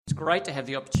great to have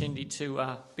the opportunity to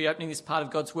be opening this part of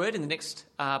God's Word in the next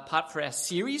part for our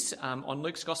series on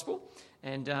Luke's Gospel.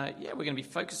 And we're going to be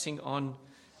focusing on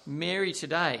Mary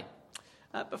today.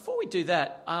 Before we do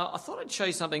that, I thought I'd show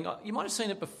you something. You might have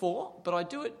seen it before, but I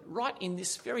do it right in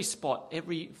this very spot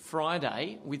every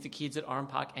Friday with the kids at Oran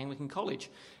Park Anglican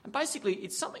College. And basically,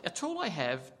 it's a tool I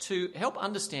have to help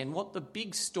understand what the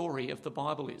big story of the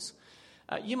Bible is.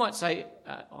 You might say,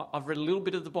 I've read a little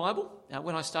bit of the Bible.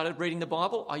 When I started reading the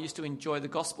Bible, I used to enjoy the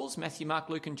Gospels, Matthew, Mark,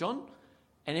 Luke and John,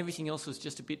 and everything else was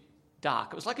just a bit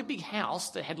dark. It was like a big house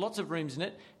that had lots of rooms in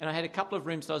it, and I had a couple of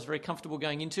rooms that I was very comfortable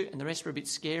going into, and the rest were a bit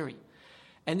scary.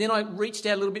 And then I reached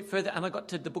out a little bit further, and I got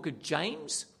to the book of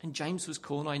James, and James was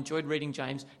cool, and I enjoyed reading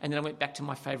James, and then I went back to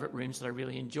my favourite rooms that I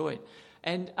really enjoyed.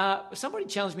 And somebody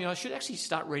challenged me I should actually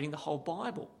start reading the whole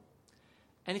Bible.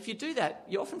 And if you do that,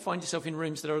 you often find yourself in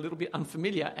rooms that are a little bit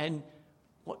unfamiliar. And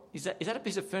what is that? Is that a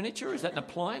piece of furniture? Or is that an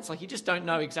appliance? Like, you just don't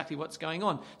know exactly what's going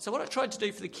on. So what I tried to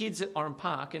do for the kids at Oran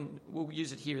Park, and we'll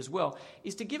use it here as well,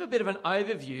 is to give a bit of an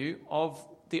overview of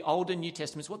the Old and New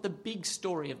Testaments, what the big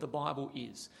story of the Bible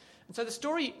is. And so the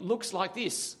story looks like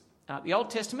this: the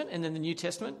Old Testament and then the New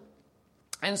Testament.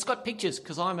 And it's got pictures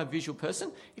because I'm a visual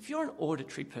person. If you're an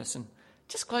auditory person,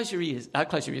 just close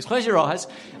your eyes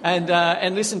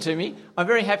and listen to me. I'm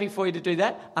very happy for you to do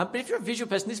that. But if you're a visual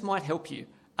person, this might help you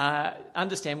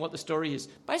understand what the story is.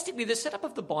 Basically, the setup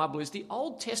of the Bible is the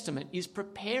Old Testament is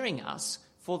preparing us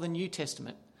for the New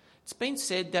Testament. It's been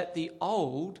said that the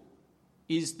old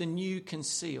is the new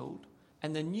concealed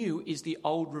and the new is the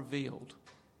old revealed.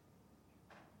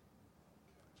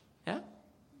 Yeah?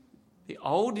 The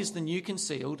old is the new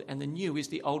concealed and the new is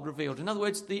the old revealed. In other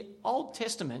words, the Old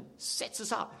Testament sets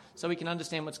us up so we can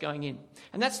understand what's going in.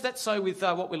 And that's so with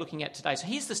what we're looking at today. So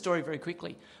here's the story very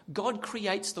quickly. God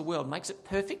creates the world, makes it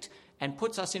perfect, and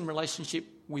puts us in relationship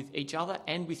with each other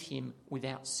and with him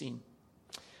without sin.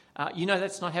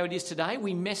 That's not how it is today.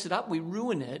 We mess it up, we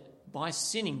ruin it by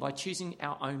sinning, by choosing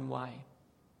our own way.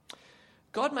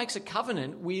 God makes a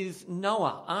covenant with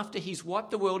Noah after he's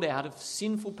wiped the world out of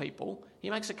sinful people. He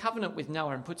makes a covenant with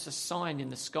Noah and puts a sign in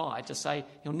the sky to say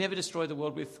he'll never destroy the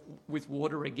world with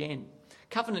water again.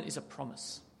 Covenant is a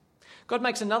promise. God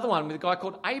makes another one with a guy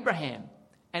called Abraham.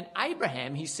 And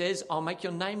Abraham, he says, I'll make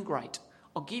your name great.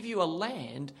 I'll give you a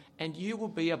land and you will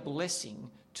be a blessing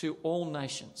to all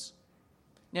nations.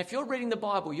 Now, if you're reading the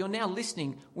Bible, you're now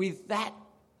listening with that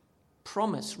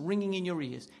promise ringing in your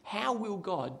ears. How will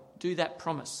God do that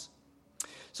promise?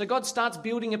 So God starts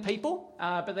building a people,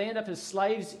 but they end up as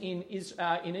slaves in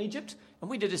Egypt. And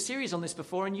we did a series on this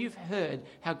before, and you've heard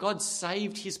how God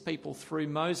saved his people through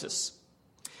Moses.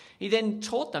 He then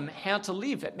taught them how to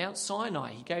live at Mount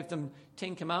Sinai. He gave them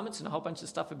 10 commandments and a whole bunch of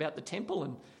stuff about the temple.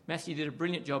 And Matthew did a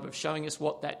brilliant job of showing us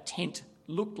what that tent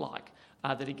looked like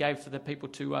that he gave for the people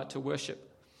to worship.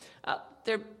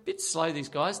 They're a bit slow, these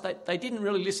guys. They didn't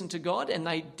really listen to God, and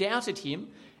they doubted him.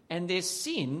 And their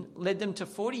sin led them to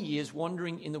 40 years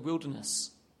wandering in the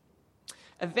wilderness.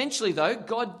 Eventually, though,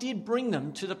 God did bring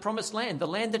them to the promised land, the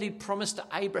land that he'd promised to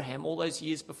Abraham all those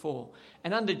years before.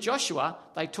 And under Joshua,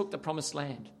 they took the promised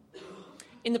land.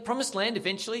 In the promised land,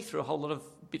 eventually, through a whole lot of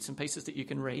bits and pieces that you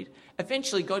can read,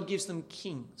 eventually God gives them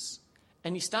kings.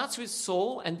 And he starts with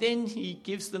Saul, and then he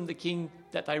gives them the king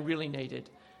that they really needed,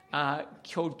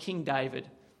 called King David.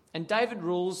 And David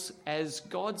rules as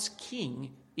God's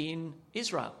king in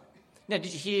Israel. Now,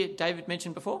 did you hear David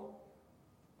mentioned before?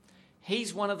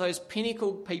 He's one of those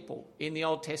pinnacle people in the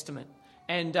Old Testament.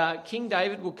 And King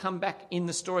David will come back in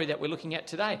the story that we're looking at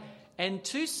today. And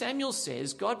 2 Samuel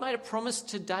says God made a promise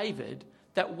to David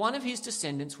that one of his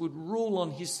descendants would rule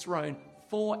on his throne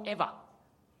forever.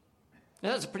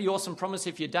 Now, that's a pretty awesome promise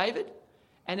if you're David.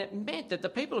 And it meant that the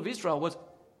people of Israel was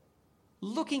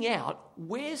looking out,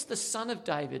 where's the son of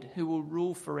David who will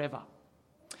rule forever?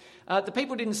 The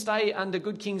people didn't stay under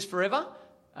good kings forever,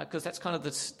 because that's kind of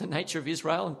the nature of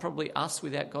Israel and probably us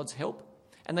without God's help.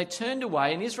 And they turned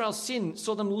away, and Israel's sin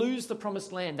saw them lose the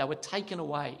promised land. They were taken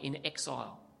away in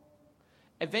exile.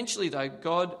 Eventually, though,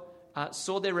 God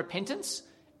saw their repentance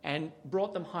and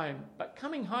brought them home. But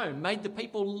coming home made the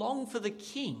people long for the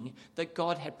king that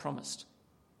God had promised.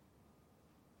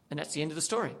 And that's the end of the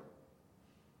story.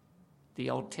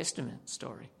 The Old Testament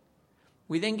story.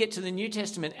 We then get to the New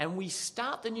Testament, and we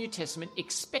start the New Testament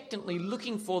expectantly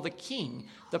looking for the king,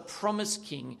 the promised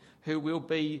king, who will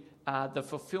be the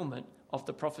fulfillment of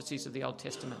the prophecies of the Old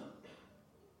Testament.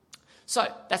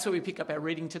 So that's where we pick up our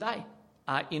reading today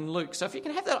in Luke. So if you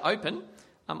can have that open,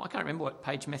 I can't remember what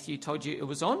page Matthew told you it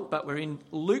was on, but we're in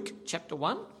Luke chapter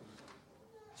 1.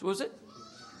 So what was it?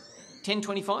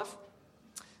 10:25.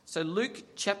 So Luke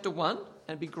chapter 1, and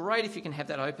it'd be great if you can have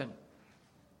that open.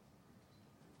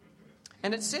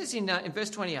 And it says in verse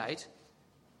 28,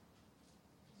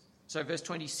 so verse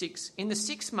 26, in the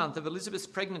 6th month of Elizabeth's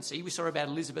pregnancy, we saw about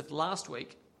Elizabeth last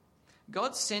week,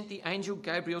 God sent the angel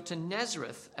Gabriel to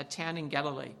Nazareth, a town in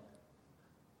Galilee.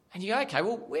 And you go, okay,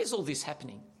 well, where's all this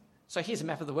happening? So here's a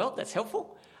map of the world. That's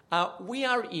helpful. We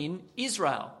are in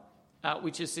Israel,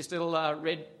 which is this little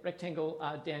red rectangle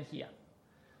down here.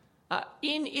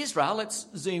 In Israel, let's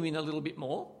zoom in a little bit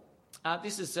more.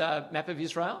 This is a map of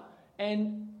Israel.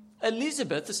 And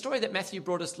Elizabeth, the story that Matthew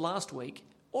brought us last week,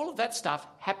 all of that stuff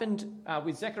happened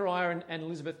with Zechariah and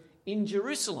Elizabeth in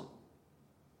Jerusalem,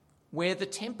 where the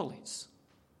temple is.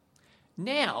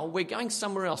 Now we're going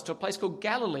somewhere else, to a place called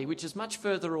Galilee, which is much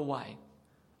further away.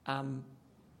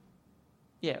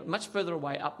 Much further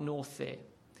away up north there.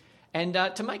 And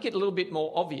to make it a little bit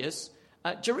more obvious,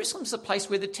 Jerusalem's the place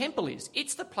where the temple is.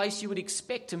 It's the place you would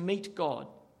expect to meet God.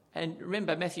 And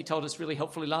remember, Matthew told us really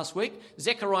helpfully last week,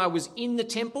 Zechariah was in the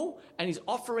temple and he's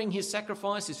offering his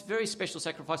sacrifice, this very special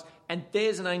sacrifice, and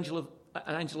there's an angel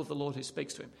of the Lord who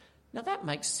speaks to him. Now that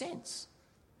makes sense.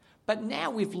 But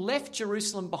now we've left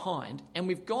Jerusalem behind and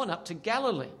we've gone up to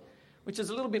Galilee, which is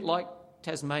a little bit like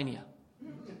Tasmania.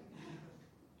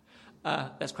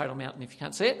 That's Cradle Mountain if you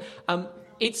can't see it.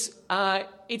 It's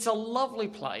a lovely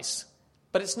place,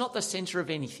 but it's not the centre of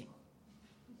anything.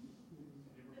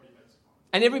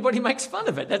 And everybody makes fun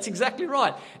of it. That's exactly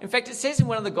right. In fact, it says in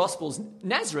one of the Gospels,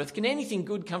 Nazareth, can anything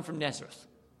good come from Nazareth?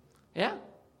 Yeah?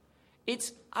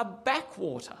 It's a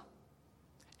backwater.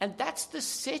 And that's the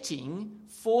setting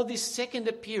for this second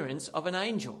appearance of an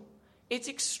angel. It's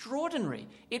extraordinary.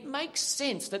 It makes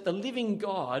sense that the living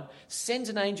God sends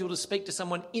an angel to speak to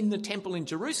someone in the temple in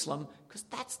Jerusalem because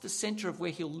that's the centre of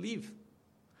where he'll live.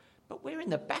 But we're in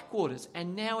the backwaters,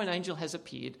 and now an angel has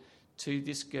appeared to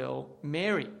this girl,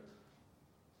 Mary.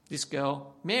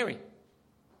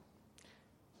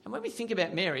 And when we think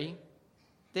about Mary,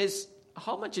 there's a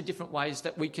whole bunch of different ways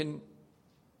that we can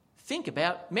think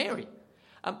about Mary.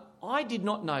 I did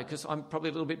not know, because I'm probably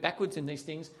a little bit backwards in these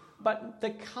things, but the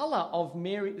colour of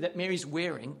Mary that Mary's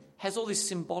wearing has all these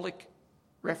symbolic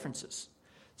references.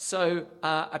 So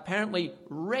apparently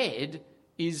red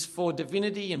is for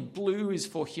divinity and blue is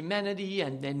for humanity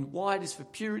and then white is for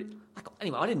purity.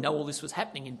 Anyway, I didn't know all this was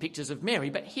happening in pictures of Mary,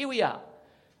 but here we are.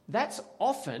 That's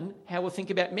often how we'll think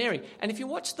about Mary. And if you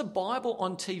watch the Bible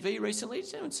on TV recently,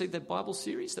 did anyone see the Bible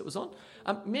series that was on?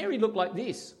 Mary looked like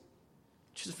this,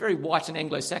 which is very white and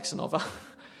Anglo-Saxon of her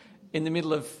in the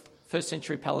middle of first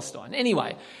century Palestine.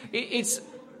 Anyway, she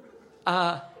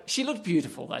looked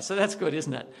beautiful though, so that's good,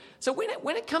 isn't it? So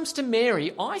when it comes to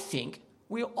Mary, I think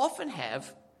we often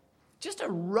have just a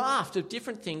raft of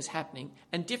different things happening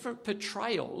and different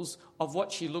portrayals of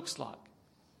what she looks like.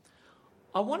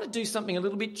 I want to do something a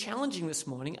little bit challenging this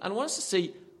morning, and I want us to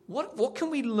see what can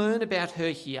we learn about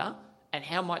her here and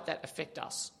how might that affect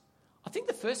us. I think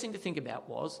the first thing to think about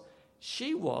was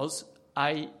she was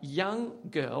a young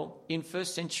girl in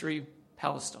first century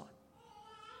Palestine.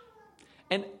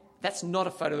 And that's not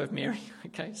a photo of Mary,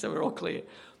 okay, so we're all clear.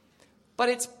 But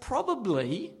it's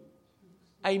probably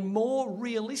a more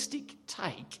realistic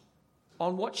take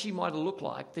on what she might have looked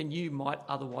like than you might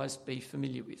otherwise be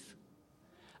familiar with.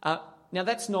 Now,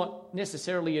 that's not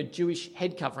necessarily a Jewish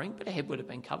head covering, but her head would have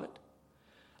been covered.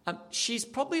 She's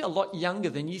probably a lot younger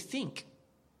than you think.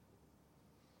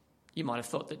 You might have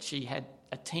thought that she had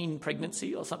a teen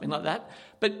pregnancy or something like that.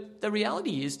 But the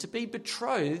reality is, to be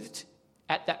betrothed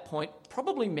at that point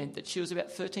probably meant that she was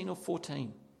about 13 or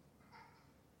 14. I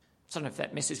don't know if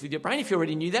that messes with your brain. If you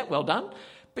already knew that, well done.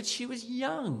 But she was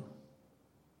young.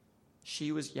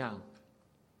 She was young.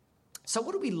 So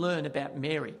what do we learn about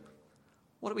Mary?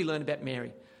 What do we learn about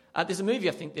Mary? There's a movie,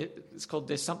 I think, it's called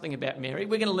There's Something About Mary.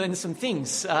 We're going to learn some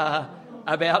things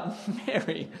about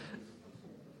Mary.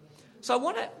 So I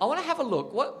want to have a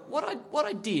look. What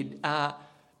I did,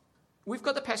 we've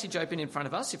got the passage open in front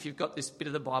of us, if you've got this bit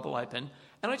of the Bible open,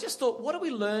 and I just thought, what do we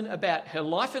learn about her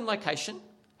life and location,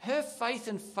 her faith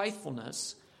and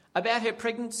faithfulness, about her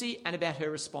pregnancy and about her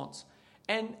response?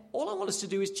 And all I want us to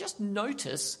do is just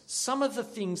notice some of the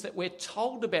things that we're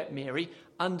told about Mary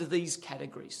under these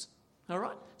categories. All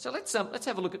right? So let's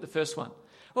have a look at the first one.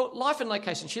 Well, life and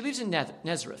location. She lives in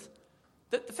Nazareth.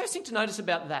 The first thing to notice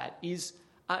about that is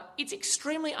it's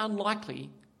extremely unlikely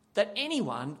that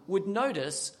anyone would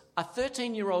notice a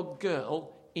 13-year-old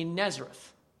girl in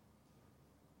Nazareth.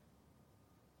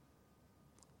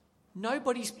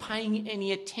 Nobody's paying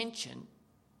any attention.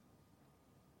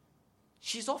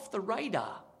 She's off the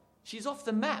radar. She's off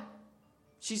the map.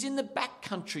 She's in the back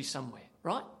country somewhere,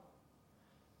 right?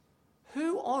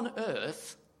 Who on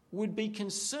earth would be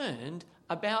concerned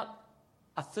about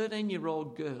a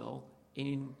 13-year-old girl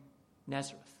in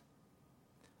Nazareth.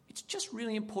 It's just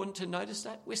really important to notice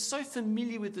that. We're so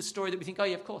familiar with the story that we think, oh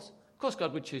yeah, of course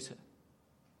God would choose her.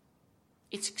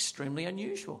 It's extremely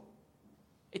unusual.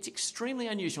 It's extremely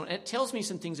unusual. And it tells me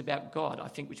some things about God, I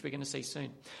think, which we're going to see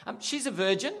soon. She's a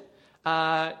virgin.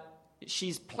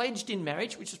 She's pledged in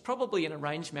marriage, which is probably an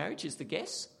arranged marriage, is the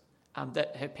guess,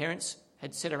 that her parents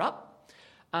had set her up.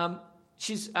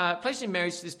 She's pledged in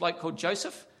marriage to this bloke called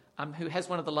Joseph, who has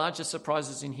one of the largest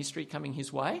surprises in history coming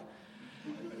his way.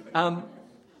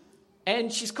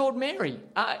 And she's called Mary.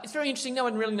 It's very interesting. No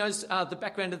one really knows the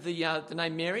background of the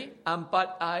name Mary,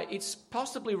 but it's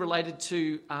possibly related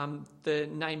to the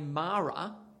name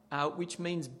Mara, which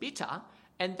means bitter.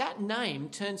 And that name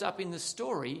turns up in the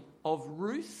story of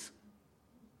Ruth.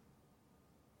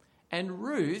 And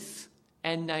Ruth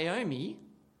and Naomi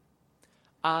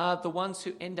are the ones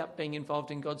who end up being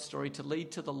involved in God's story to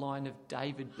lead to the line of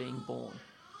David being born.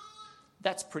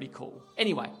 That's pretty cool.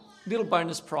 Anyway, little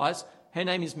bonus prize. Her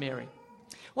name is Mary.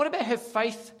 What about her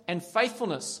faith and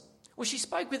faithfulness? Well, she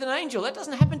spoke with an angel. That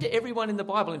doesn't happen to everyone in the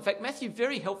Bible. In fact, Matthew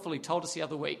very helpfully told us the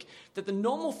other week that the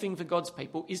normal thing for God's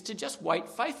people is to just wait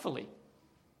faithfully.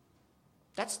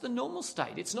 That's the normal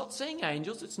state. It's not seeing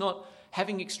angels. It's not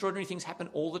having extraordinary things happen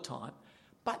all the time.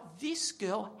 But this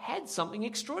girl had something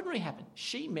extraordinary happen.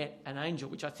 She met an angel,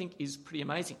 which I think is pretty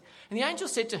amazing. And the angel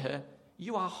said to her,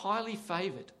 "You are highly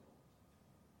favoured."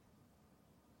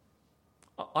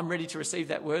 I'm ready to receive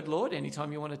that word, Lord,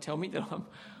 anytime you want to tell me that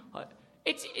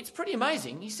It's pretty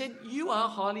amazing. He said, "You are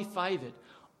highly favoured."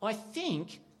 I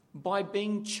think by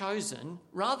being chosen,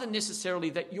 rather than necessarily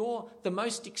that you're the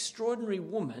most extraordinary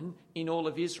woman in all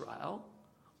of Israel,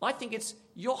 I think it's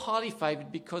you're highly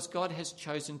favoured because God has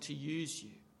chosen to use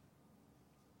you.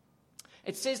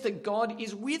 It says that God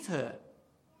is with her.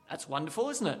 That's wonderful,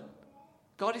 isn't it?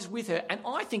 God is with her. And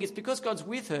I think it's because God's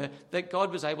with her that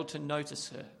God was able to notice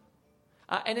her.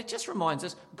 And it just reminds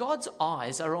us, God's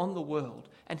eyes are on the world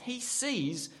and he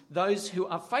sees those who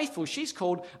are faithful. She's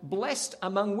called blessed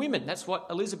among women. That's what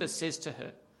Elizabeth says to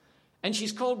her. And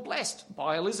she's called blessed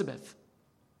by Elizabeth.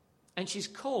 And she's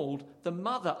called the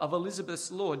mother of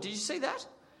Elizabeth's Lord. Did you see that?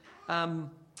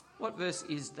 What verse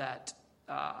is that?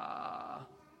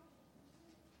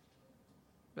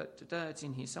 It's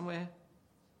in here somewhere.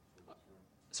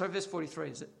 Sorry, verse 43,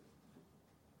 is it?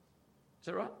 Is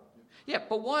that right? Yeah,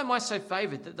 but why am I so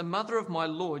favoured that the mother of my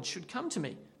Lord should come to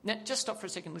me? Now, just stop for a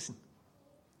second, listen.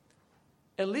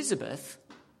 Elizabeth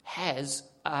has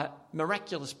a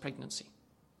miraculous pregnancy.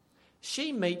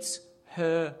 She meets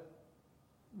her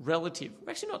relative.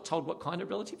 We're actually not told what kind of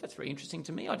relative. That's very interesting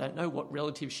to me. I don't know what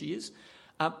relative she is,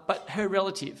 but her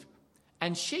relative.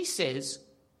 And she says,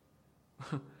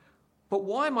 "But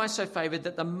why am I so favoured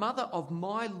that the mother of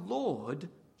my Lord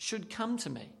should come to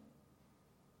me?"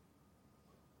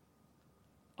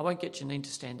 I won't get Janine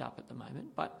to stand up at the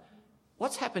moment, but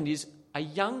what's happened is a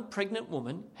young pregnant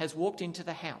woman has walked into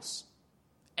the house.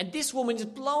 And this woman is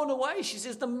blown away. She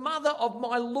says, "The mother of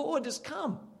my Lord has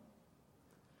come."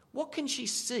 What can she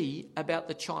see about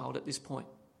the child at this point?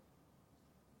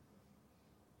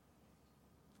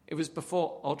 It was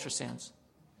before ultrasounds.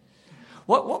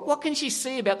 What can she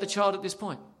see about the child at this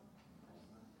point?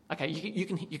 Okay, you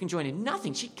can join in.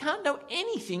 Nothing. She can't know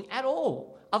anything at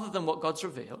all other than what God's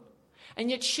revealed. And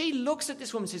yet she looks at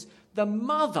this woman and says, "The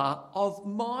mother of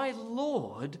my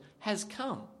Lord has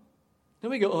come."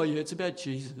 Then we go, "Oh yeah, it's about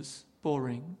Jesus.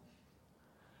 Boring."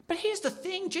 But here's the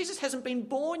thing. Jesus hasn't been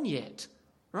born yet,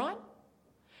 right?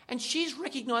 And she's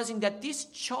recognising that this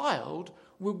child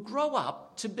will grow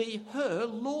up to be her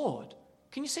Lord.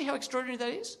 Can you see how extraordinary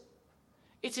that is?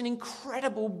 It's an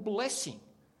incredible blessing.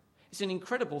 It's an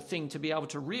incredible thing to be able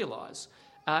to realise.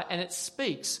 And it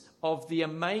speaks of the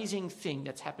amazing thing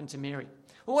that's happened to Mary.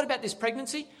 Well, what about this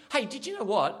pregnancy? Hey, did you know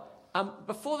what?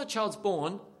 Before the child's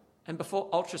born and before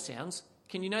ultrasounds,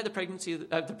 can you know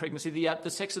the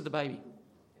sex of the baby?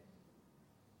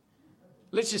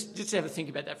 Let's just have a think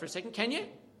about that for a second. Can you?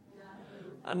 No.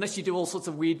 Unless you do all sorts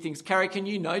of weird things. Carrie, can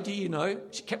you know? Do you know?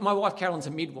 My wife Carolyn's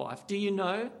a midwife. Do you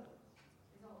know?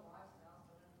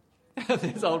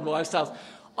 There's old wives' tales.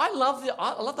 I love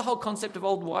the whole concept of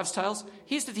old wives' tales.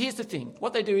 Here's the thing.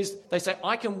 What they do is they say,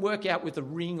 "I can work out with a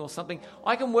ring or something.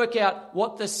 I can work out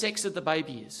what the sex of the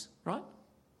baby is." Right?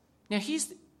 Now,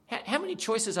 how many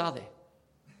choices are there?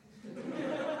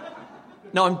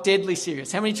 No, I'm deadly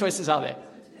serious. How many choices are there?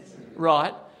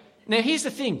 Right. Now, here's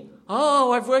the thing.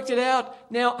 Oh, I've worked it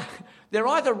out. Now, they're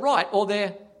either right or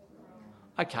they're...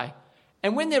 Okay.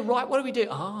 And when they're right, what do?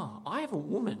 Oh, I have a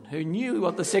woman who knew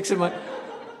what the sex of my...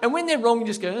 And when they're wrong, you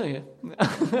just go, "Oh, yeah."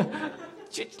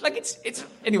 Like it's...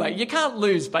 Anyway, you can't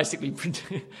lose, basically.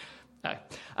 No.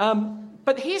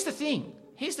 But here's the thing.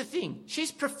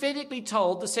 She's prophetically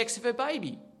told the sex of her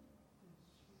baby.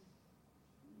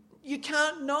 You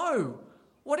can't know.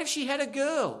 What if she had a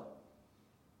girl?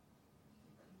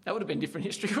 That would have been different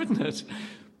history, wouldn't it?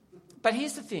 But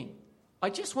here's the thing. I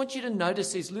just want you to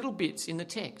notice these little bits in the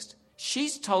text.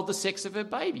 She's told the sex of her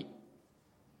baby.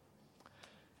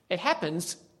 It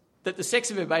happens that the sex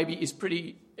of her baby is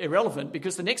pretty irrelevant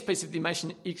because the next piece of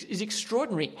information is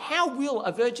extraordinary. How will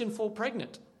a virgin fall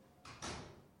pregnant?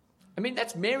 I mean,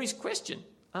 that's Mary's question.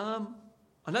 I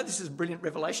know this is a brilliant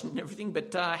revelation and everything,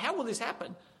 but how will this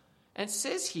happen? And it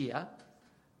says here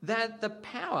that the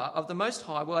power of the Most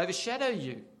High will overshadow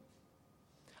you.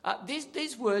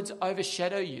 These words,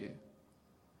 overshadow you.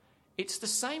 It's the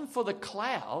same for the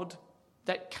cloud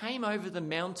that came over the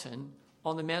mountain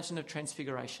on the mountain of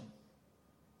transfiguration.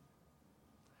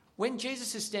 When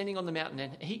Jesus is standing on the mountain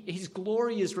and his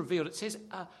glory is revealed, it says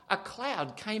a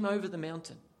cloud came over the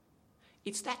mountain.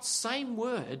 It's that same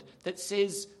word that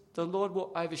says the Lord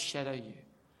will overshadow you.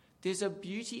 There's a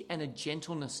beauty and a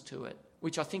gentleness to it,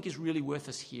 which I think is really worth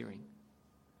us hearing.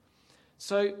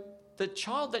 So the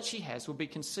child that she has will be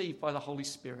conceived by the Holy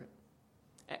Spirit.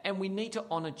 And we need to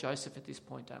honour Joseph at this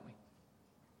point, don't we?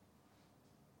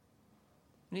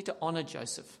 We need to honour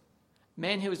Joseph, a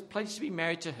man who is pledged to be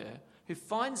married to her, who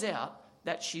finds out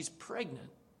that she's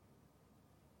pregnant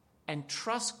and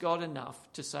trusts God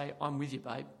enough to say, I'm with you,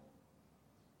 babe.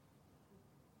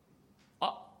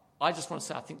 I just want to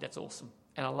say I think that's awesome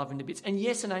and I love him to bits. And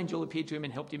yes, an angel appeared to him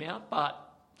and helped him out, but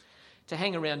to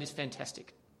hang around is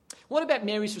fantastic. What about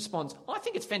Mary's response? I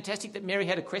think it's fantastic that Mary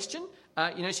had a question.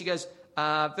 She goes,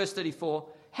 verse 34,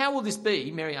 how will this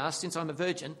be, Mary asked, since I'm a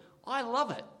virgin? I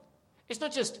love it. It's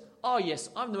not just, oh yes,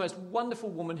 I'm the most wonderful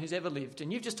woman who's ever lived,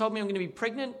 and you've just told me I'm going to be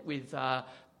pregnant with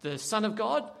the Son of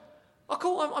God. Oh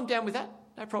cool, I'm down with that,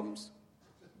 no problems.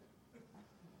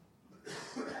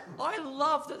 I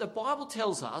love that the Bible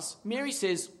tells us, Mary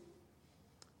says,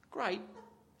 great,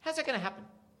 how's that going to happen?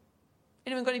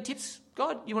 Anyone got any tips?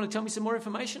 God, you want to tell me some more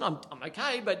information? I'm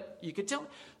okay, but you could tell me.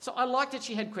 So I like that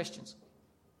she had questions.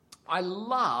 I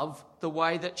love the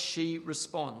way that she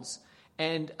responds.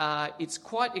 And it's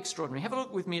quite extraordinary. Have a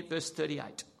look with me at verse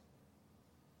 38.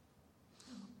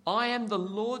 I am the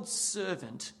Lord's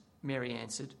servant, Mary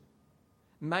answered.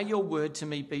 May your word to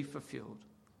me be fulfilled.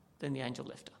 Then the angel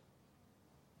left her.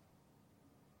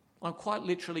 I'm quite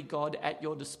literally God at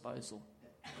your disposal.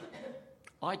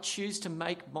 I choose to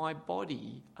make my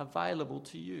body available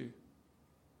to you.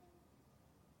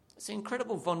 It's an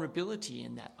incredible vulnerability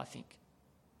in that, I think.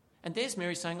 And there's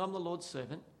Mary saying, I'm the Lord's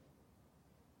servant.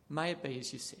 May it be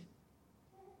as you said.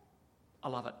 I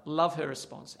love it. Love her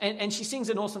response. And she sings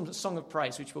an awesome song of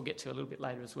praise, which we'll get to a little bit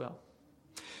later as well.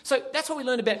 So that's what we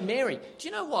learn about Mary. Do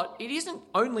you know what? It isn't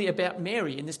only about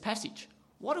Mary in this passage.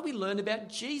 What do we learn about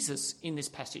Jesus in this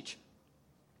passage?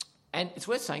 And it's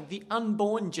worth saying, the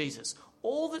unborn Jesus.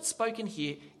 All that's spoken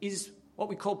here is what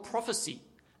we call prophecy,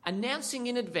 announcing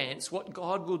in advance what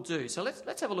God will do. So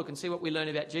let's have a look and see what we learn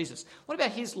about Jesus. What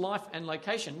about his life and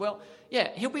location? Well,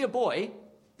 yeah, he'll be a boy.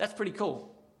 That's pretty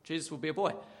cool. Jesus will be a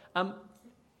boy.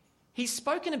 He's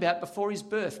spoken about before his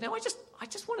birth. Now, I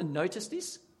just want to notice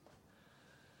this.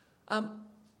 When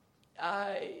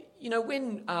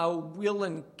Will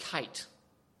and Kate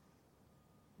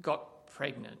got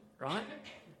pregnant, right?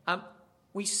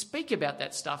 We speak about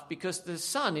that stuff because the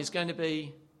son is going to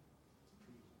be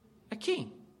a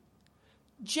king.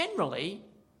 Generally,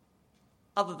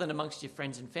 other than amongst your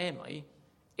friends and family,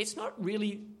 it's not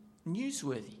really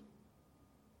newsworthy.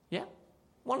 Yeah?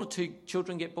 1 or 2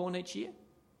 children get born each year.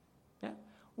 Yeah?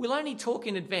 We'll only talk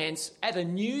in advance at a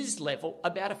news level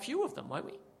about a few of them, won't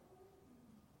we?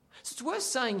 So it's worth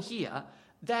saying here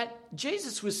that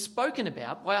Jesus was spoken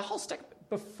about by a whole stack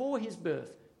before his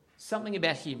birth. Something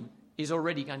about him is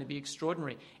already going to be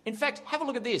extraordinary. In fact, have a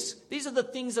look at this. These are the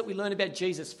things that we learn about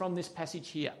Jesus from this passage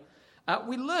here.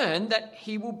 We learn that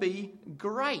he will be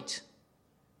great.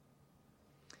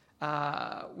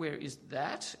 Where is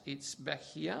that? It's back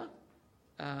here.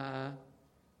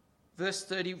 Verse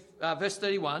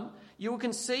 31, you will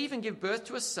conceive and give birth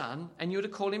to a son, and you are to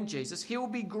call him Jesus. He will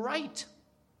be great,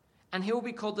 and he will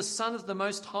be called the Son of the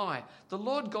Most High. The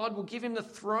Lord God will give him the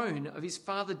throne of his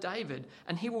father David,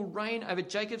 and he will reign over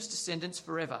Jacob's descendants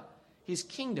forever. His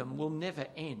kingdom will never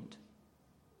end.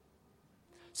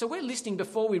 So we're listening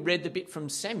before we read the bit from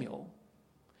Samuel,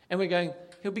 and we're going,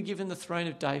 he'll be given the throne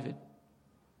of David.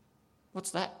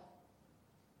 What's that?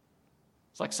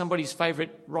 It's like somebody's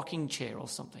favourite rocking chair or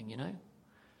something, you know.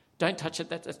 Don't touch it,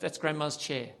 that's grandma's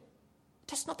chair.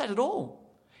 That's not that at all.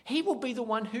 He will be the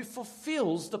one who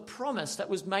fulfills the promise that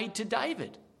was made to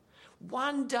David.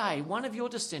 One day, one of your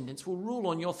descendants will rule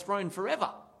on your throne forever.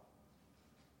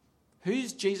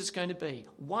 Who's Jesus going to be?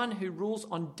 One who rules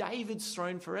on David's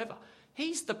throne forever.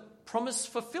 He's the promise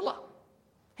fulfiller.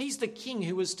 He's the king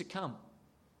who is to come.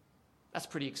 That's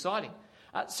pretty exciting.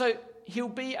 So he'll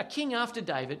be a king after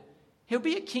David. He'll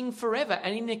be a king forever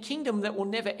and in a kingdom that will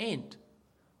never end.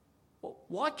 Well,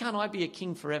 why can't I be a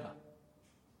king forever?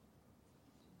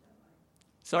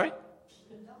 Sorry?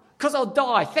 Because I'll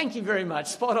die. Thank you very much.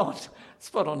 Spot on.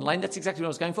 Spot on, Lane. That's exactly what I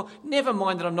was going for. Never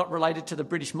mind that I'm not related to the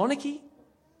British monarchy.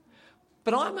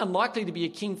 But I'm unlikely to be a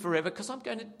king forever because I'm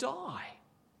going to die.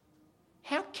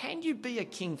 How can you be a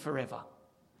king forever?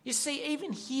 You see,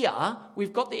 even here,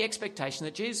 we've got the expectation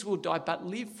that Jesus will die but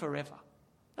live forever.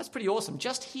 That's pretty awesome.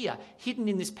 Just here, hidden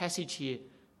in this passage here,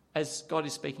 as God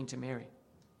is speaking to Mary.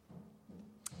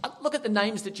 Look at the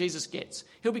names that Jesus gets.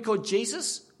 He'll be called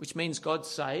Jesus, which means God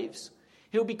saves.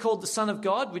 He'll be called the Son of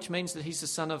God, which means that he's the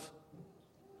son of...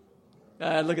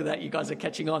 look at that, you guys are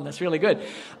catching on. That's really good.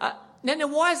 Now,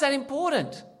 why is that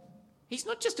important? He's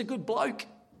not just a good bloke.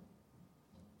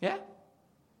 Yeah?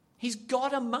 He's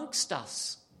God amongst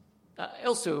us.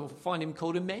 Elsewhere we'll find him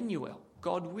called Emmanuel,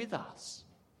 God with us.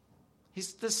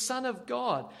 He's the Son of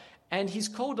God. And he's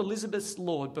called Elizabeth's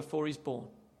Lord before he's born.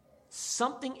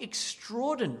 Something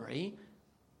extraordinary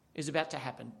is about to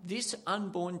happen. This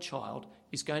unborn child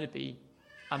is going to be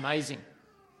amazing.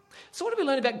 So what do we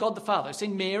learn about God the Father? We've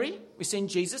seen Mary, we've seen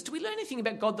Jesus. Do we learn anything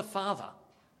about God the Father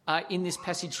in this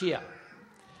passage here?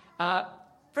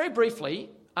 Very briefly,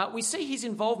 we see his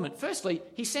involvement. Firstly,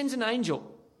 he sends an angel.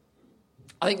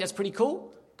 I think that's pretty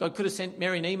cool. God could have sent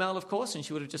Mary an email, of course, and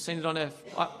she would have just sent it on her...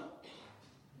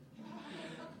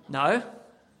 No.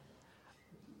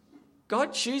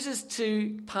 God chooses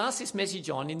to pass this message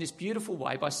on in this beautiful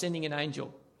way by sending an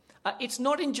angel. It's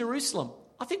not in Jerusalem.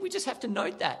 I think we just have to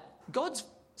note that. God's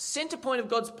centre point of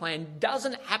God's plan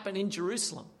doesn't happen in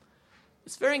Jerusalem.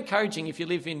 It's very encouraging if you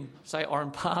live in, say,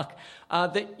 Oran Park,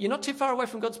 that you're not too far away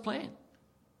from God's plan.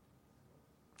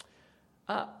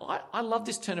 I love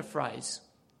this turn of phrase.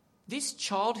 This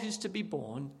child who's to be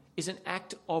born is an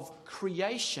act of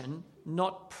creation,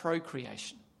 not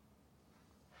procreation.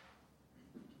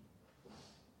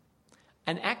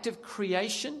 An act of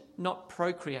creation, not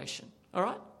procreation. All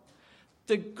right?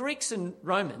 The Greeks and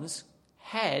Romans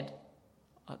had...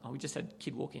 we just had a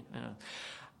kid walk in.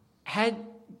 Had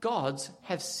gods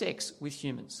have sex with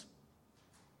humans.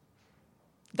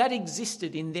 That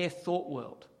existed in their thought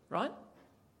world, right?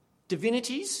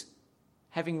 Divinities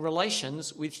having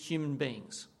relations with human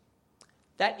beings.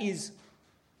 That is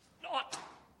not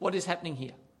what is happening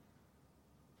here.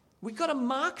 We've got to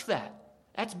mark that.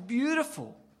 That's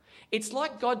beautiful. It's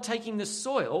like God taking the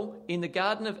soil in the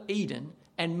Garden of Eden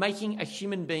and making a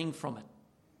human being from it.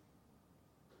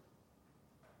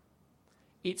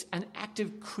 It's an act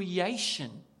of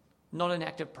creation, not an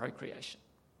act of procreation.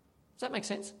 Does that make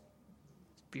sense?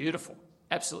 It's beautiful.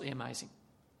 Absolutely amazing.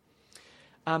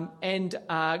 And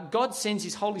God sends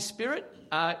his Holy Spirit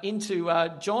into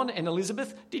John and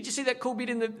Elizabeth. Did you see that cool bit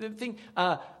in the thing?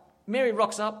 Mary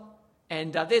rocks up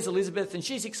and there's Elizabeth and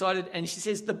she's excited and she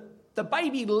says, the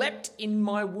baby leapt in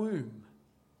my womb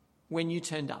when you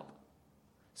turned up.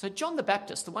 So John the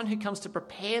Baptist, the one who comes to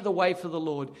prepare the way for the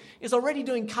Lord, is already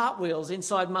doing cartwheels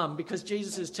inside mum because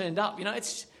Jesus has turned up. You know,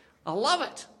 I love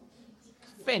it.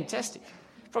 Fantastic.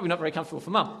 Probably not very comfortable for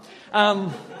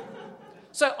mum.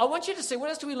 So I want you to see, what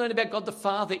else do we learn about God the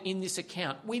Father in this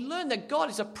account? We learn that God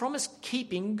is a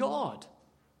promise-keeping God.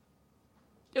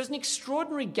 There was an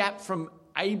extraordinary gap from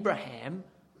Abraham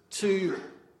to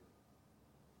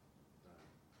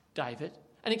David.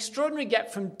 An extraordinary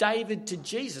gap from David to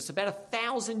Jesus, about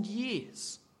 1,000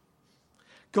 years.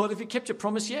 God, have you kept your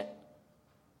promise yet?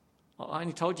 I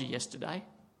only told you yesterday.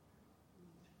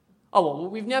 Oh, well,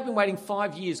 we've now been waiting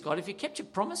 5 years, God. Have you kept your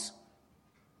promise?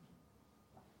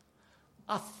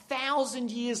 1,000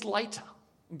 years later,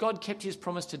 God kept his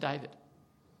promise to David.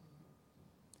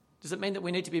 Does it mean that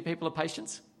we need to be people of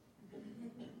patience?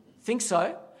 Think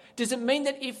so. Does it mean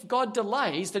that if God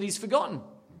delays, that he's forgotten?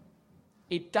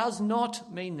 It does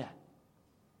not mean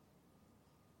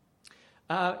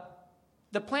that.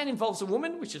 The plan involves a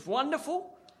woman, which is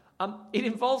wonderful. It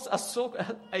involves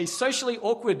a socially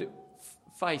awkward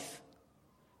faith.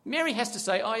 Mary has to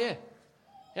say, oh yeah,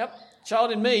 yep,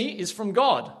 child in me is from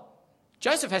God.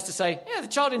 Joseph has to say, yeah, the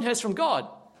child in her is from God.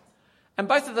 And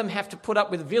both of them have to put up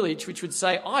with a village which would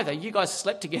say either you guys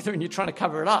slept together and you're trying to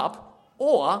cover it up,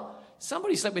 or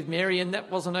somebody slept with Mary and that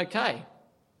wasn't okay.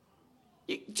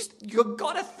 You've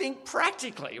got to think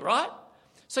practically, right?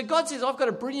 So God says, I've got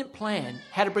a brilliant plan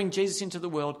how to bring Jesus into the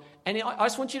world. And I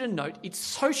just want you to note, it's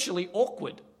socially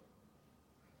awkward.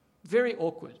 Very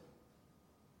awkward.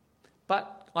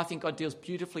 But I think God deals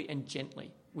beautifully and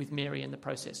gently with Mary in the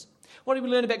process. What do we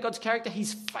learn about God's character?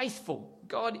 He's faithful.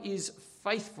 God is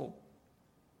faithful.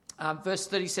 Verse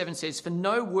 37 says, "For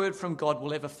no word from God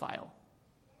will ever fail."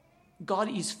 God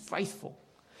is faithful.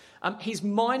 He's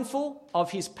mindful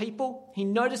of his people. He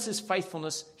notices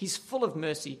faithfulness. He's full of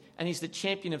mercy, and he's the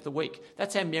champion of the weak.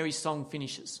 That's how Mary's song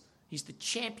finishes. He's the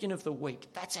champion of the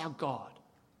weak. That's our God.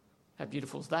 How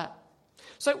beautiful is that?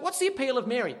 So what's the appeal of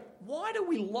Mary? Why do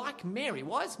we like Mary?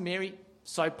 Why is Mary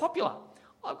so popular?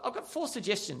 I've got 4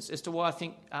 suggestions as to why I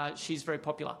think she's very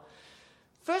popular.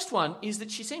 First one is that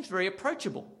she seems very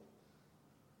approachable.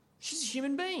 She's a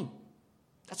human being.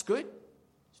 That's good.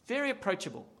 She's very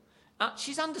approachable.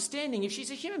 She's understanding. If she's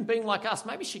a human being like us,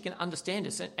 maybe she can understand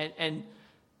us and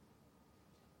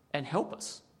help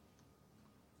us.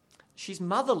 She's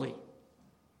motherly.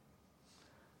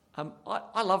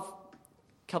 I love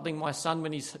cuddling my son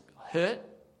when he's hurt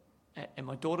and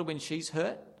my daughter when she's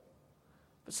hurt.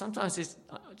 But sometimes you've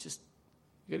got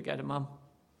to go to mum.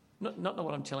 Not know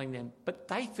what I'm telling them, but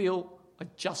they feel, I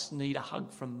just need a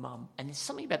hug from mum. And there's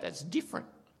something about that that's different.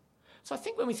 So I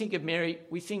think when we think of Mary,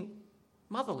 we think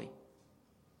motherly,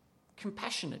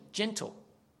 compassionate, gentle.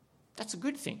 That's a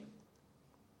good thing.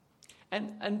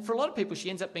 And for a lot of people, she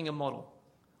ends up being a model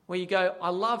where you go, I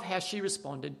love how she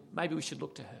responded. Maybe we should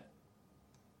look to her.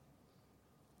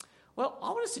 Well,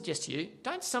 I want to suggest to you,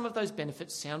 don't some of those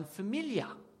benefits sound familiar?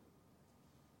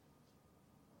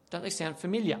 Don't they sound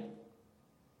familiar?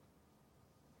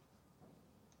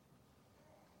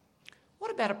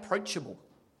 What about approachable?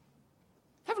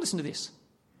 Have a listen to this.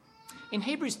 In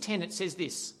Hebrews 10, it says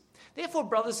this, "Therefore,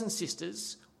 brothers and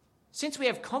sisters, since we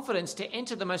have confidence to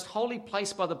enter the most holy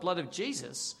place by the blood of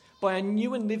Jesus, by a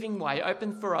new and living way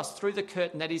opened for us through the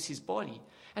curtain that is his body,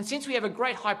 and since we have a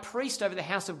great high priest over the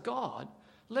house of God,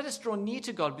 let us draw near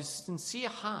to God with a sincere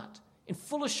heart, in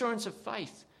full assurance of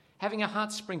faith, having our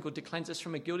hearts sprinkled to cleanse us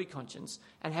from a guilty conscience,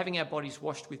 and having our bodies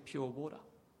washed with pure water."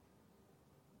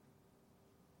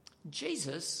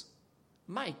 Jesus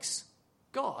makes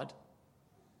God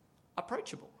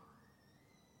approachable.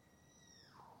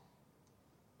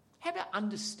 How about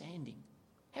understanding?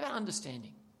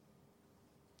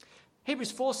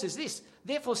 Hebrews 4 says this,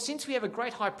 "Therefore, since we have a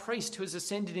great high priest who has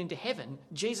ascended into heaven,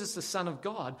 Jesus the Son of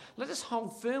God, let us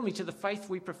hold firmly to the faith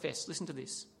we profess." Listen to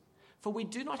this. "For we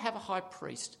do not have a high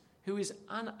priest who is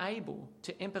unable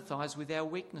to empathise with our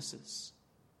weaknesses,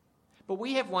 but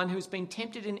we have one who has been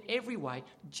tempted in every way,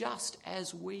 just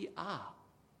as we are,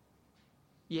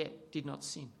 yet did not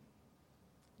sin."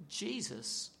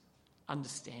 Jesus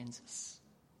understands us.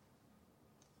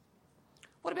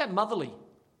 What about motherly?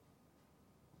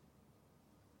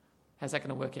 How's that going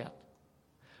to work out?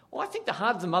 Well, I think the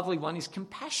heart of the motherly one is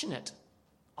compassionate.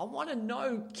 I want to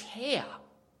know, care.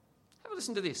 Have a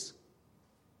listen to this.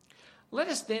 "Let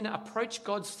us then approach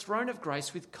God's throne of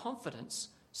grace with confidence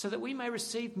so that we may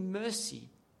receive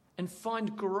mercy and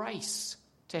find grace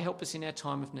to help us in our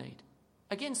time of need."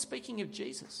 Again, speaking of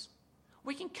Jesus,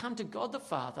 we can come to God the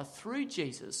Father through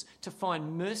Jesus to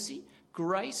find mercy,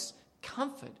 grace,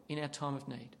 comfort in our time of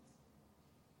need.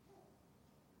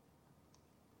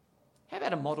 How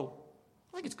about a model?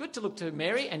 I think it's good to look to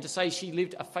Mary and to say she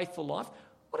lived a faithful life.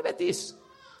 What about this?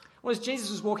 Well, as Jesus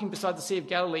was walking beside the Sea of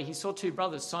Galilee, he saw 2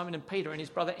 brothers, Simon and Peter, and his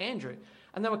brother Andrew,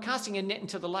 and they were casting a net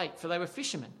into the lake, for they were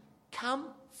fishermen.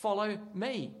 "Come, follow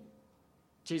me,"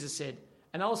 Jesus said,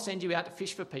 "and I'll send you out to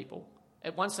fish for people."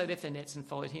 At once they left their nets and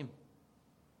followed him.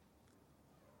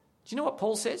 Do you know what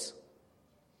Paul says?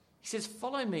 He says,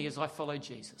 "Follow me as I follow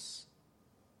Jesus."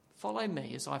 Follow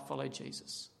me as I follow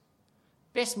Jesus.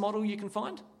 Best model you can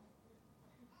find?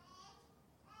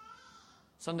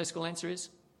 Sunday school answer is?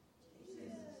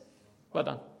 Well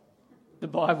done. The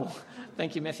Bible.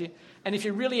 Thank you, Matthew. And if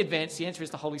you're really advanced, the answer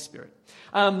is the Holy Spirit.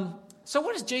 So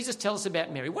what does Jesus tell us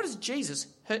about Mary? What does Jesus,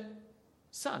 her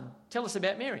son, tell us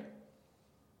about Mary?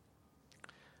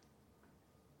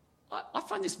 I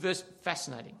find this verse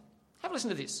fascinating. Have a listen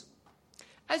to this.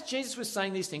 As Jesus was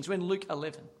saying these things, we're in Luke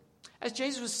 11. As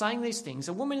Jesus was saying these things,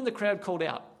 a woman in the crowd called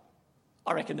out.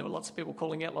 I reckon there were lots of people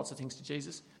calling out lots of things to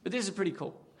Jesus, but this is pretty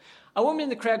cool. A woman in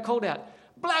the crowd called out,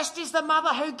 "Blessed is the mother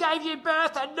who gave you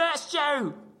birth and nursed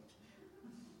you."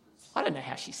 I don't know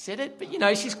how she said it,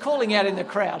 but, she's calling out in the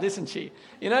crowd, isn't she?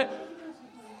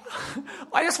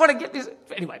 I just want to get this.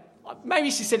 Anyway,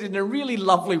 maybe she said it in a really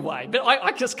lovely way, but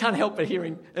I just can't help but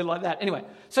hearing it like that. Anyway,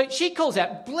 so she calls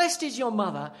out, "Blessed is your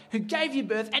mother who gave you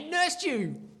birth and nursed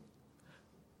you."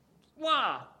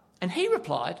 Wow. And he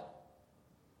replied,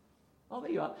 oh,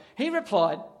 there you are. He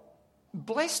replied,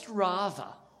 "Blessed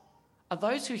rather are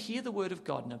those who hear the word of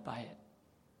God and obey it."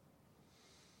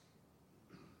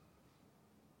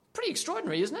 pretty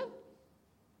extraordinary, isn't it?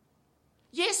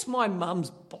 Yes, my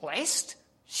mum's blessed.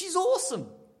 She's awesome.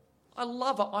 I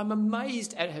love her. I'm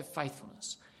amazed at her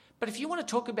faithfulness. But if you want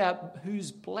to talk about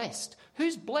who's blessed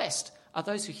are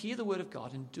those who hear the word of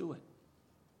God and do it.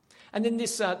 And then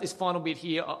this final bit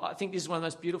here, I think this is one of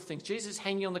those beautiful things. Jesus is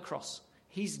hanging on the cross.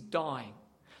 He's dying.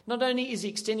 Not only is he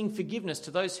extending forgiveness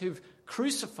to those who've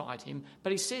crucified him,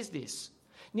 but he says this.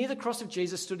 Near the cross of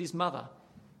Jesus stood his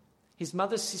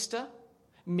mother's sister,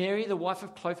 Mary, the wife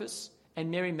of Clopas,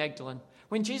 and Mary Magdalene.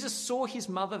 When Jesus saw his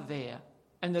mother there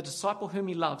and the disciple whom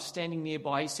he loved standing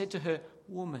nearby, he said to her,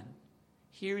 "Woman,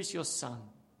 here is your son."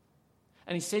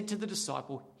 And he said to the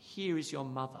disciple, "Here is your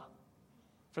mother."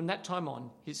 From that time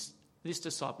on, this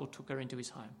disciple took her into his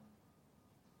home.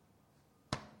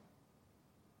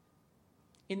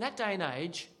 In that day and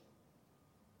age,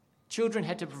 children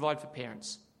had to provide for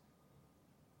parents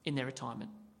in their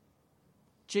retirement.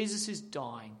 Jesus is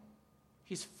dying.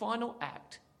 His final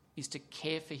act is to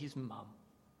care for his mum.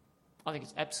 I think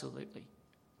it's absolutely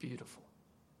beautiful.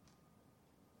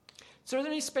 So are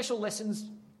there any special lessons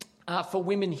for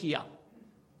women here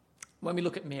when we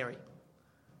look at Mary?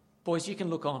 Boys, you can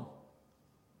look on.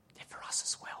 They're for us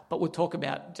as well, but we'll talk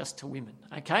about just to women,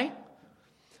 okay?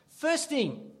 First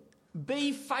thing,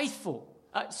 be faithful.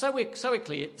 So we're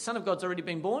clear. The Son of God's already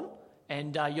been born,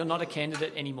 and you're not a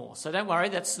candidate anymore. So don't worry,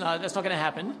 that's not going to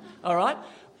happen, all right?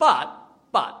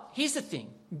 But here's the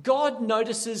thing. God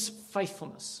notices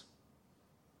faithfulness.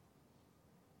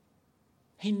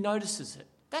 He notices it.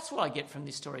 That's what I get from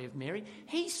this story of Mary.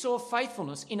 He saw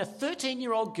faithfulness in a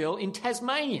 13-year-old girl in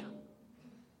Tasmania.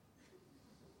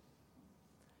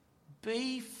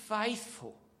 Be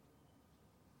faithful.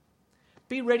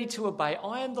 Be ready to obey.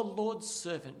 I am the Lord's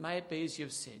servant. May it be as you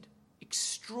have said.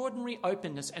 Extraordinary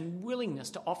openness and willingness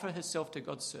to offer herself to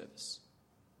God's service.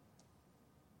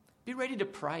 Be ready to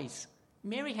praise.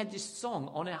 Mary had this song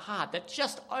on her heart that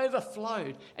just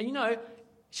overflowed. And you know,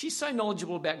 she's so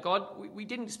knowledgeable about God. We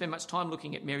didn't spend much time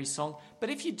looking at Mary's song. But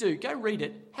if you do, go read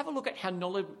it. Have a look at how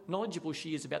knowledgeable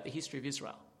she is about the history of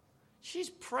Israel.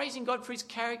 She's praising God for his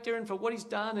character and for what he's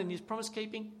done and his promise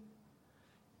keeping.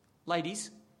 Ladies,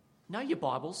 know your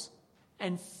Bibles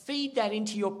and feed that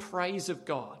into your praise of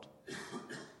God.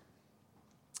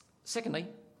 Secondly,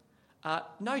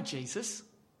 know Jesus.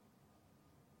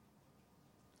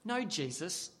 Know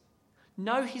Jesus.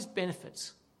 Know his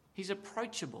benefits. He's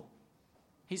approachable.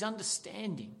 He's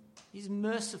understanding. He's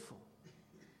merciful.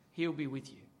 He'll be with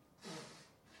you.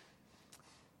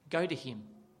 Go to him.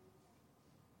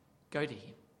 Go to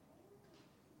him.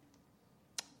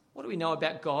 What do we know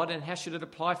about God and how should it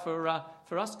apply for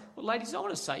us? Well, ladies, I want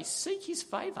to say, seek his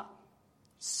favour.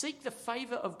 Seek the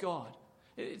favour of God.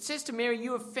 It says to Mary,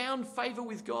 you have found favour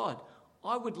with God.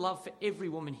 I would love for every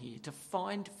woman here to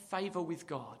find favour with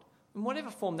God, in whatever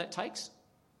form that takes,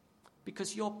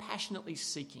 because you're passionately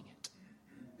seeking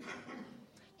it.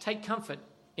 Take comfort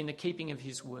in the keeping of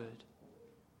his word.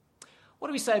 What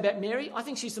do we say about Mary? I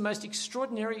think she's the most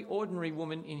extraordinary, ordinary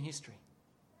woman in history.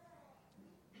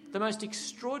 The most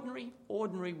extraordinary,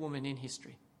 ordinary woman in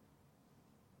history.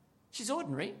 She's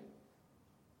ordinary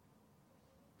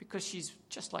because she's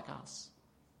just like us.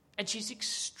 And she's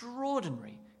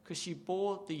extraordinary because she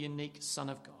bore the unique Son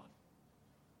of God.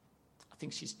 I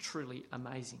think she's truly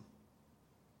amazing.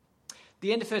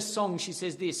 The end of her song, she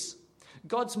says this: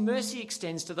 God's mercy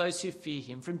extends to those who fear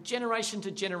him from generation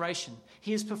to generation.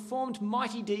 He has performed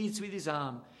mighty deeds with his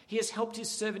arm. He has helped his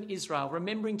servant Israel,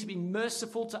 remembering to be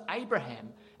merciful to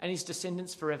Abraham and his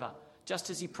descendants forever, just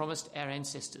as he promised our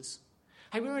ancestors.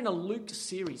 Hey, we're in a Luke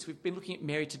series. We've been looking at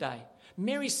Mary today.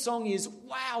 Mary's song is,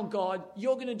 wow, God,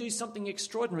 you're going to do something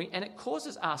extraordinary. And it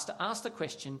causes us to ask the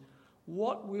question,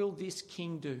 what will this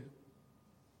king do?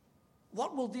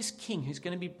 What will this king who's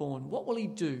going to be born, what will he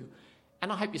do?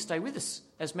 And I hope you stay with us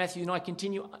as Matthew and I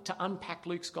continue to unpack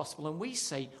Luke's gospel and we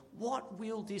see, what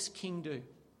will this king do?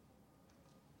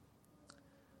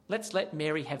 Let's let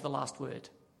Mary have the last word.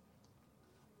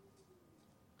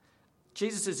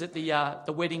 Jesus is at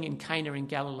the wedding in Cana in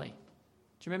Galilee. Do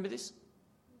you remember this?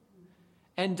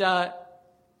 And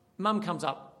Mum comes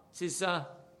up, says,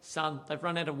 son, they've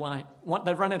run out of wine.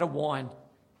 They've run out of wine.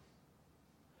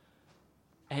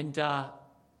 And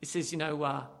he says,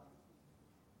 I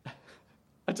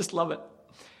just love it.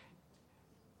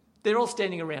 They're all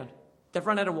standing around. They've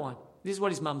run out of wine. This is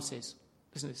what his mum says.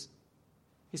 Listen to this.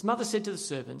 His mother said to the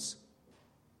servants,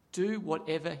 do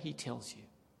whatever he tells you.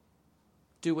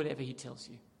 Do whatever he tells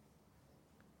you.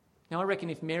 Now, I reckon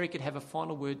if Mary could have a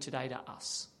final word today to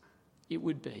us, it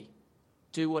would be,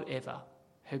 do whatever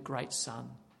her great son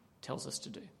tells us to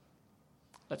do.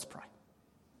 Let's pray.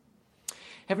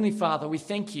 Heavenly Father, we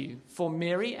thank you for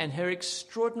Mary and her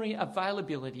extraordinary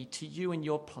availability to you and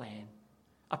your plan.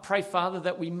 I pray, Father,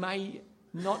 that we may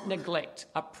not neglect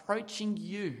approaching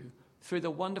you through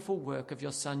the wonderful work of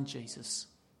your Son, Jesus.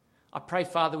 I pray,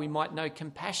 Father, we might know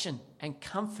compassion and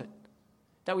comfort,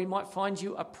 that we might find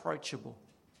you approachable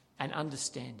and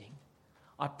understanding.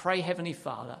 I pray, Heavenly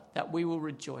Father, that we will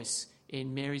rejoice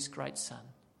in Mary's great Son.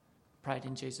 Pray it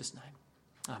in Jesus' name.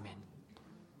 Amen.